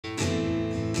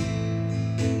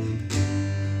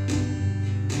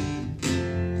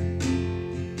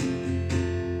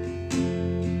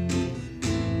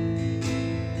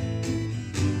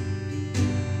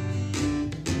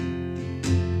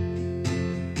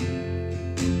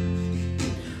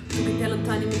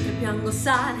mani mentre piango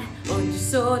sale. Oggi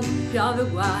sole, piove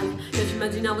uguale. Io ci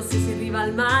immaginavo se si arriva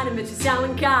al mare, invece siamo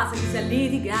in casa che si a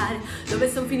litigare.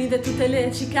 Dove sono finite tutte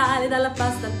le cicale, dalla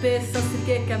pasta al pesto,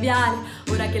 ostriche e caviale.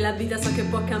 Ora che la vita so che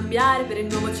può cambiare, per il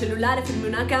nuovo cellulare firmi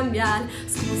una cambiare.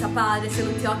 Scusa padre se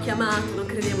non ti ho chiamato, non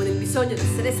credevo nel bisogno di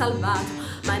essere salvato.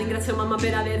 Ma ringrazio mamma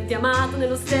per averti amato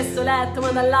nello stesso letto ma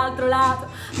dall'altro lato.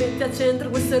 Metti al centro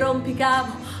questo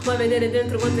rompicapo, vuoi vedere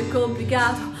dentro quanto è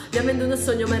complicato. Mi ha venduto un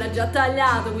sogno ma era già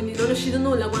tagliato, quindi non è uscito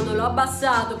nulla quando l'ho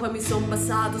abbassato. Poi mi son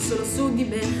basato solo su di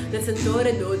me, nel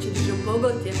sentore dolce di John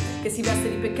Pogotier, che si veste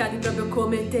di peccati proprio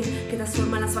come te, che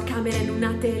trasforma la sua camera in un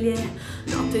atelier.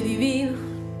 Notte di vino,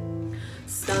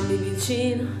 stammi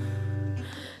vicino,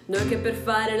 noi che per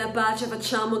fare la pace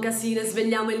facciamo casino e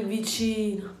svegliamo il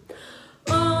vicino.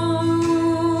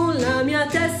 Oh, la mia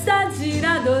testa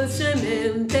gira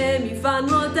dolcemente, mi fa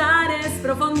nuotare,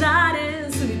 sprofondare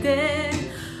su di te.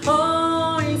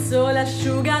 Oh, il sole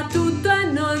asciuga tutto e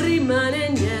non rimane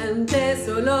niente,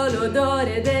 solo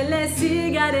l'odore delle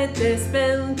sigarette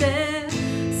spente.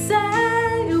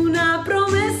 Sei una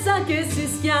promessa che si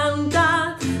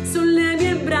schianta sulle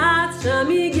mie braccia,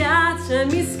 mi ghiaccia e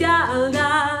mi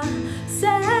scalda.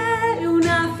 Sei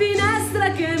una finestra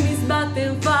che mi sbatte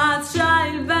in faccia,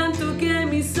 il vento che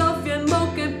mi soffia in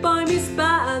bocca e poi mi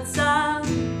spazza.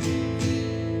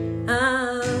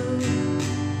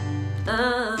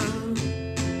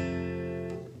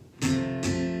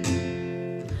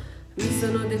 Mi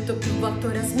sono detto più volte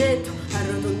ora smetto,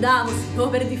 arrotondavo solo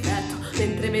per difetto.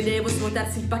 Mentre vedevo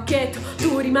svuotarsi il pacchetto,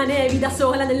 tu rimanevi da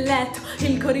sola nel letto.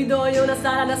 Il corridoio una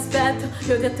sala d'aspetto,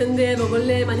 io ti attendevo con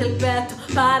le mani al petto.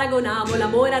 Paragonavo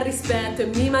l'amore al rispetto e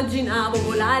mi immaginavo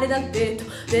volare dal tetto.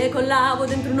 Decollavo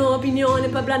dentro un'opinione,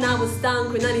 poi planavo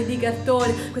stanco in ali di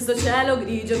cartone. Questo cielo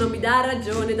grigio non mi dà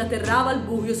ragione, da terravo al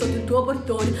buio sotto il tuo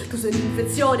portone. Tu sei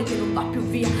l'infezione che non va più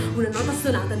via, una nota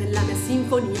stonata della mia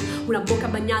sinfonia, una bocca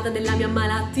bagnata della mia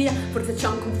malattia. Forse c'è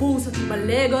un confuso tipo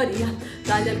allegoria.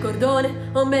 Taglia il cordone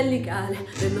ombelicale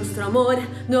del nostro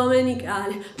amore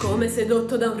domenicale, come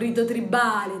sedotto da un rito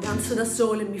tribale. Danzo da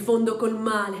solo e mi fondo col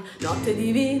male. Notte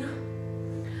di vino,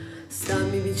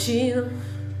 stammi vicino,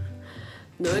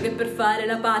 noi che per fare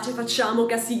la pace facciamo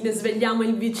casino e svegliamo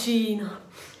il vicino.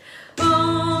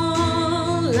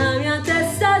 Oh, la mia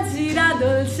testa gira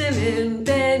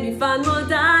dolcemente, mi fa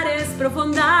nuotare,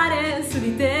 sprofondare su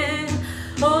di te.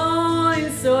 Oh,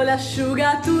 il sole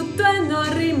asciuga tutto e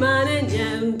non rimane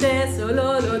niente,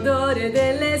 solo l'odore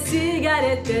delle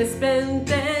sigarette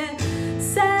spente.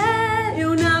 Sei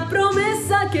una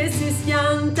promessa che si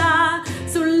schianta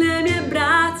sulle mie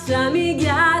braccia, mi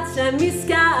ghiaccia e mi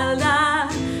scalda.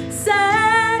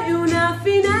 Sei una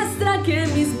finestra che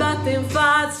mi sbatte in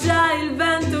faccia, il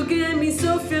vento che mi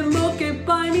soffia in bocca e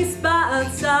poi mi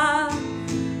spazza.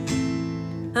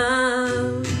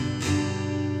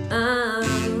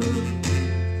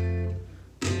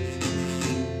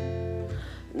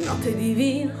 Notte di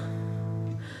vino,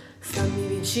 stammi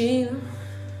vicino,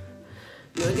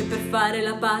 noi che per fare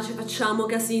la pace facciamo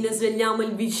casino e svegliamo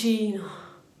il vicino.